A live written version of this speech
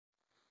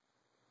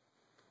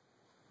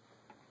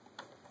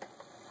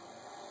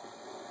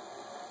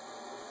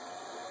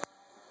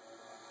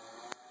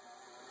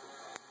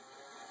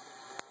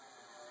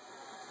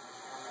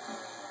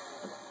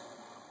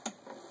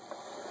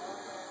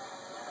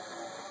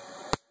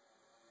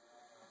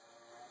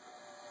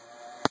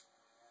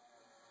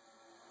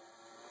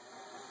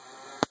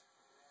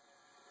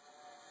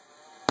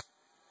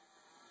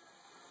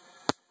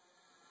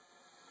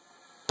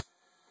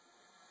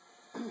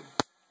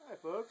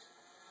folks.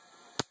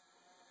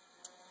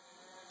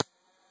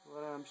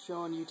 What I'm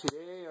showing you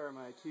today are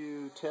my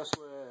two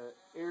Tesla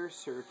air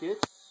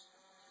circuits,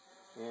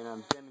 and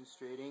I'm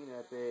demonstrating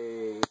that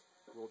they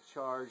will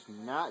charge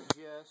not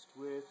just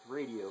with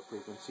radio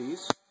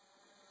frequencies,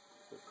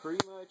 but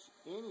pretty much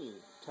any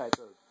type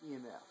of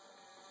EMF,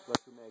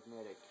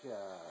 electromagnetic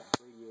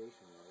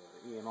radiation,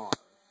 or EMR,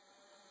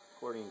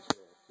 according to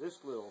this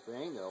little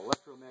thing, the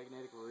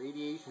electromagnetic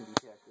radiation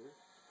detector.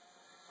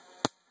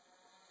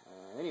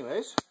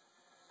 Anyways,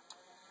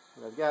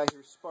 what I've got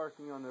here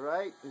sparking on the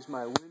right is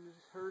my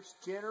Wimshurst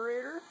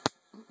generator,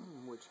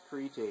 which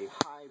creates a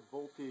high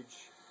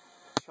voltage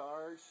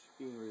charge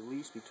being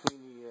released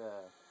between the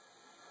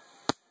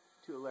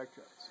two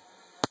electrodes.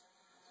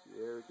 See,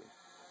 there we go.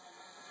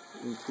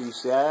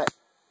 Increase that.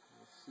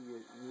 You see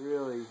it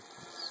really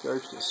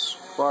starts to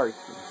spark.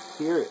 You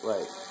can hear it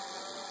like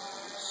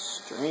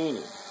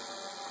straining.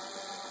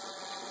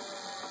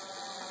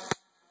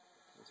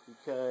 It's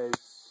because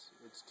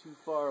it's too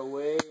far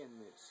away and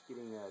it's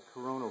getting a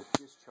coronal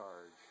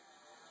discharge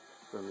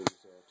from these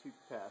two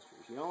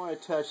capacitors. You don't want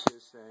to touch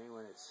this thing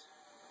when it's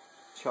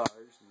charged,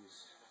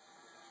 these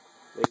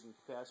latent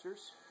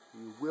capacitors.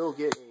 You will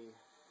get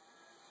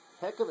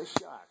a heck of a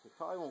shock. It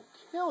probably won't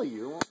kill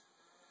you,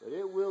 but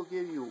it will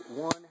give you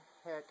one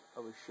heck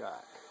of a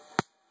shock.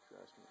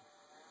 Trust me.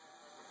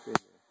 Good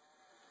here.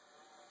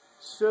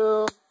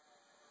 So,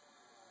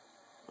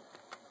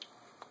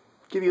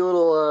 give you a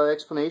little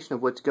explanation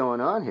of what's going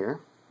on here.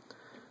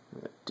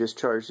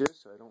 Discharge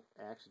this so I don't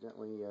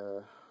accidentally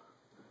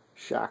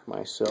shock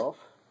myself.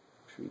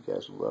 I'm sure you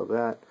guys will love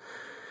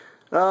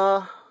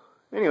that.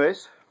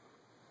 Anyways,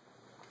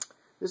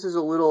 this is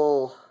a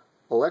little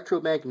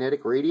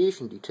electromagnetic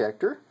radiation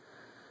detector.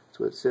 That's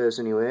what it says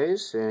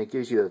anyways, and it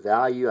gives you a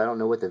value. I don't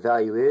know what the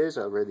value is.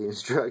 I read the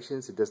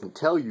instructions. It doesn't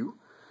tell you.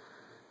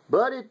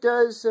 But it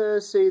does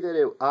say that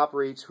it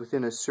operates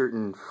within a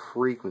certain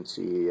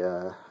frequency.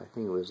 I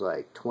think it was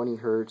like 20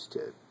 hertz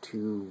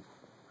to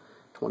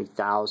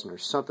 20,000 or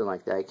something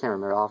like that. I can't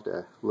remember. I'll have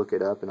to look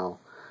it up and I'll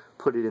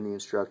put it in the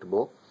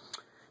instructable.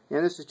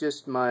 And this is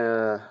just my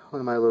one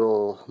of my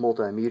little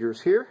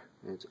multimeters here.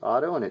 It's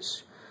auto, and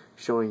it's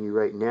showing you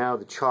right now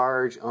the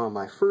charge on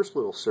my first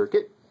little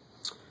circuit.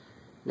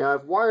 Now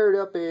I've wired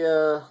up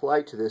a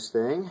light to this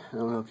thing. I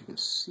don't know if you can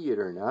see it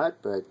or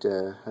not, but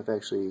I've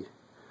actually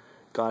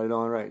got it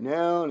on right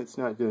now and it's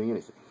not doing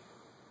anything.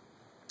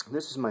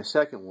 This is my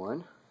second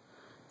one.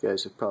 You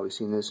guys have probably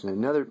seen this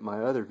in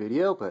my other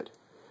video, but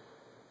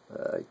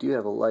I do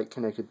have a light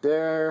connected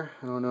there.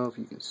 I don't know if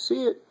you can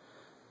see it,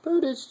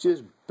 but it's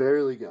just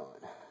barely going.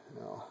 And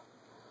I'll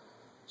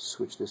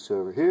switch this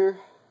over here,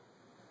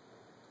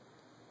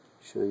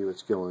 show you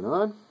what's going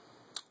on.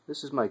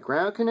 This is my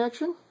ground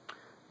connection.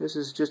 This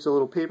is just a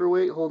little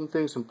paperweight holding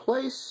things in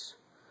place.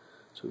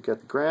 So we've got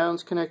the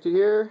grounds connected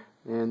here,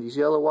 and these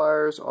yellow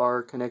wires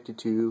are connected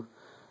to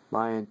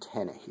my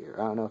antenna here.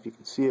 I don't know if you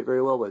can see it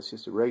very well, but it's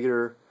just a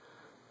regular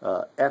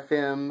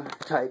FM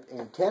type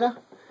antenna.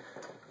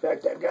 In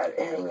fact, I've got it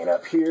hanging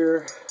up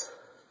here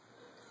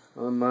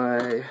on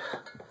my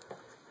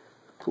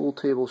pool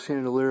table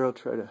chandelier. I'll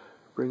try to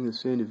bring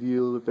this into view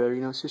a little bit better.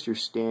 You know, it's just your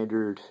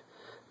standard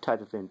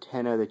type of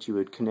antenna that you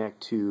would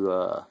connect to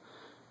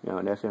you know,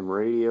 an FM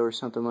radio or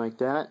something like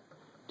that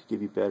to give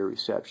you better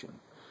reception.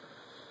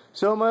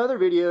 So in my other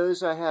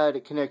videos, I had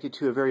it connected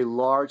to a very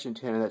large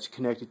antenna that's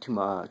connected to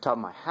my top of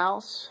my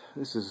house.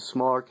 This is a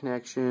smaller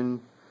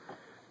connection,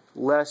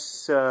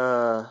 less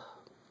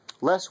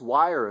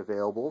wire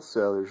available,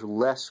 so there's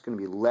going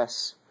to be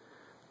less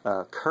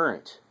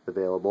current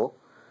available.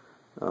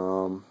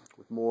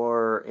 With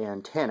more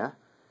antenna,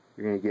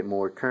 you're going to get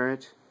more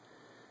current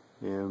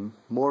and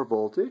more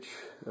voltage.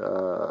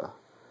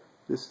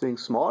 This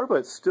thing's smaller, but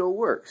it still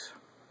works.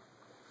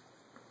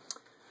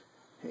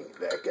 Hang it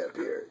back up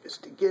here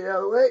just to get it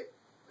out of the way,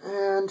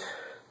 and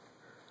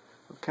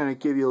I'll kind of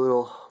give you a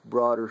little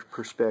broader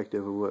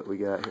perspective of what we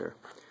got here.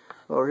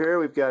 Over here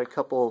we've got a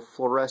couple of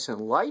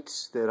fluorescent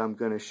lights that I'm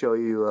going to show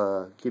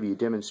you, give you a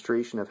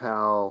demonstration of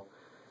how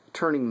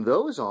turning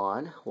those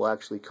on will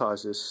actually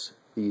cause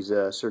these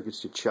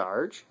circuits to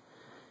charge.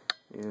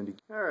 And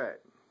alright,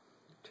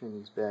 turn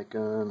these back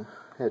on.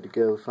 Had to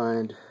go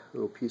find a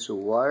little piece of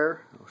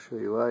wire. I'll show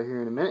you why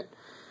here in a minute.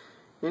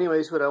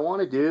 Anyways, what I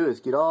want to do is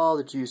get all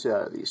the juice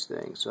out of these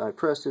things. So I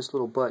press this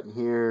little button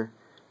here,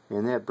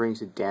 and that brings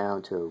it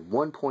down to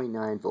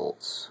 1.9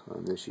 volts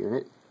on this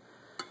unit.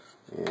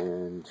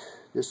 And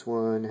this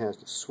one has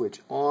to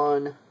switch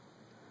on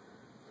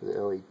for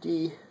the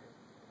LED,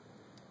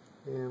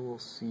 and we'll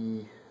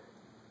see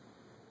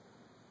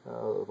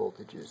how the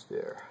voltage is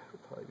there.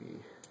 It'll probably be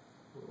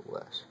a little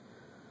less.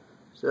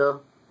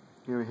 So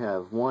here we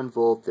have 1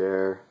 volt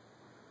there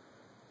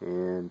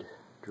and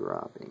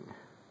dropping.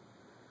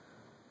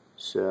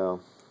 So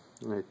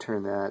I'm going to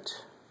turn that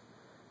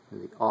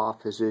in the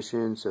off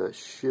position, so it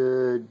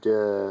should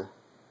I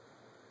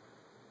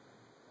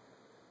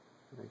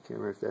can't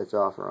remember if that's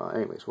off or on.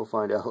 Anyways, we'll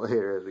find out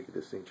later as we get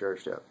this thing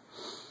charged up.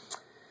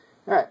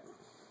 Alright,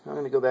 I'm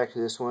going to go back to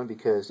this one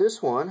because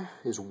this one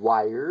is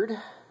wired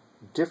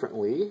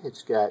differently.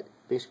 It's got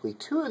basically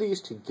two of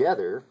these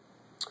together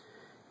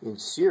in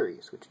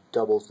series, which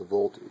doubles the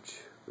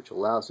voltage, which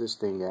allows this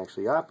thing to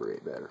actually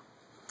operate better.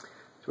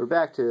 So we're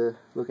back to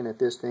looking at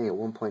this thing at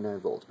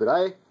 1.9 volts, but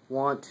I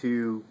want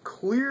to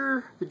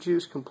clear the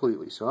juice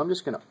completely, so I'm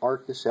just going to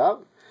arc this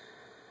out,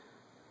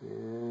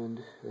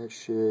 and that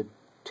should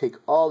take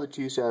all the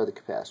juice out of the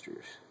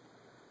capacitors.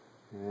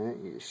 Alright,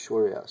 you just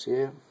short it out, see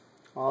it?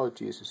 All the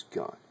juice is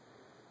gone.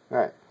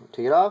 Alright, I'll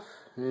take it off,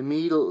 and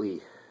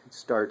immediately it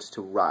starts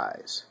to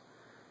rise.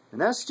 And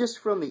that's just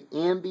from the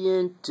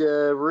ambient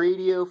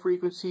radio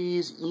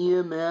frequencies,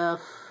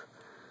 EMF,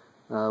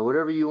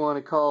 whatever you want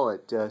to call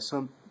it.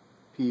 Some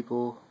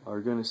people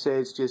are going to say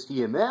it's just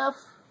EMF.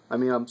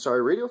 I'm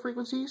sorry, radio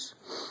frequencies.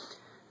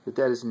 But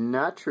that is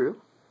not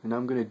true. And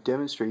I'm going to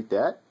demonstrate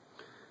that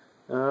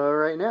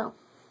right now.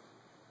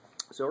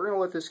 So we're going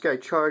to let this guy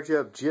charge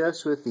up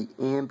just with the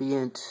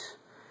ambient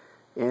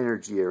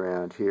energy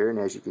around here. And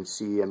as you can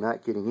see, I'm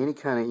not getting any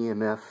kind of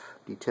EMF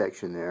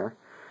detection there.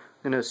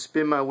 I'm going to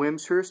spin my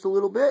Wimshurst a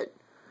little bit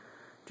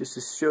just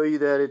to show you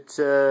that it's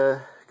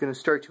going to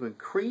start to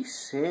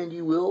increase, and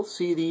you will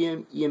see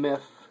the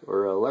EMF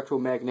or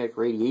electromagnetic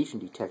radiation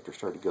detector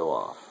start to go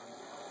off.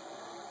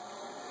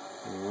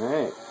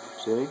 Alright,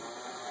 see?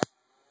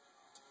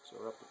 So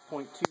we're up to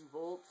 0.2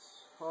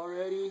 volts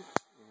already,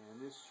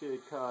 and this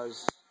should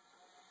cause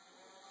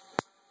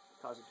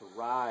it to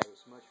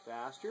rise much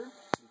faster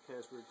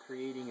because we're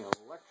creating an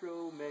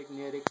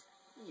electromagnetic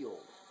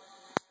field.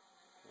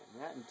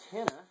 And that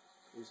antenna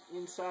is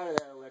inside of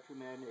that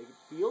electromagnetic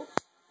field.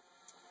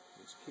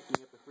 It's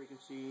picking up the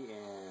frequency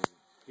and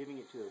giving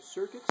it to those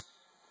circuits.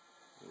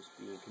 It's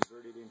being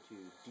converted into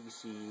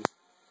DC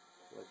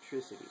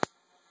electricity.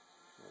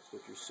 That's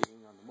what you're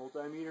seeing on the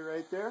multimeter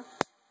right there.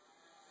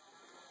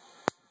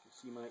 You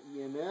see my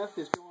EMF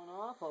is going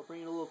off. I'll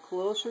bring it a little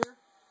closer,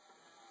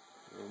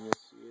 and you'll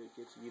see it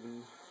gets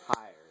even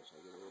higher as I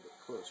get a little bit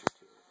closer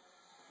to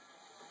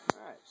it.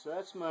 Alright, so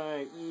that's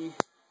my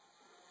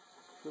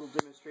little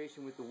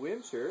demonstration with the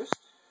Wimshurst,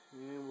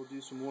 and we'll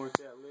do some more with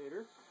that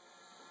later.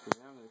 For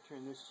now, I'm going to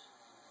turn this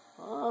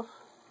off,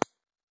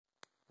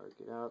 arc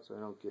it out so I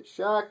don't get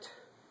shocked,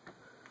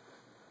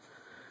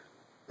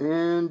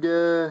 and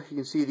you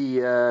can see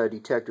the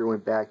detector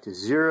went back to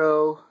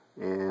 0,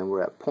 and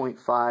we're at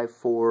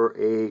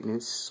 0.548, and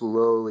it's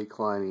slowly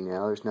climbing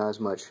now. There's not as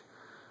much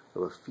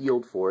of a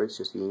field for it, it's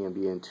just the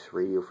ambient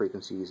radio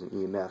frequencies and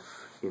EMF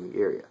in the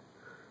area.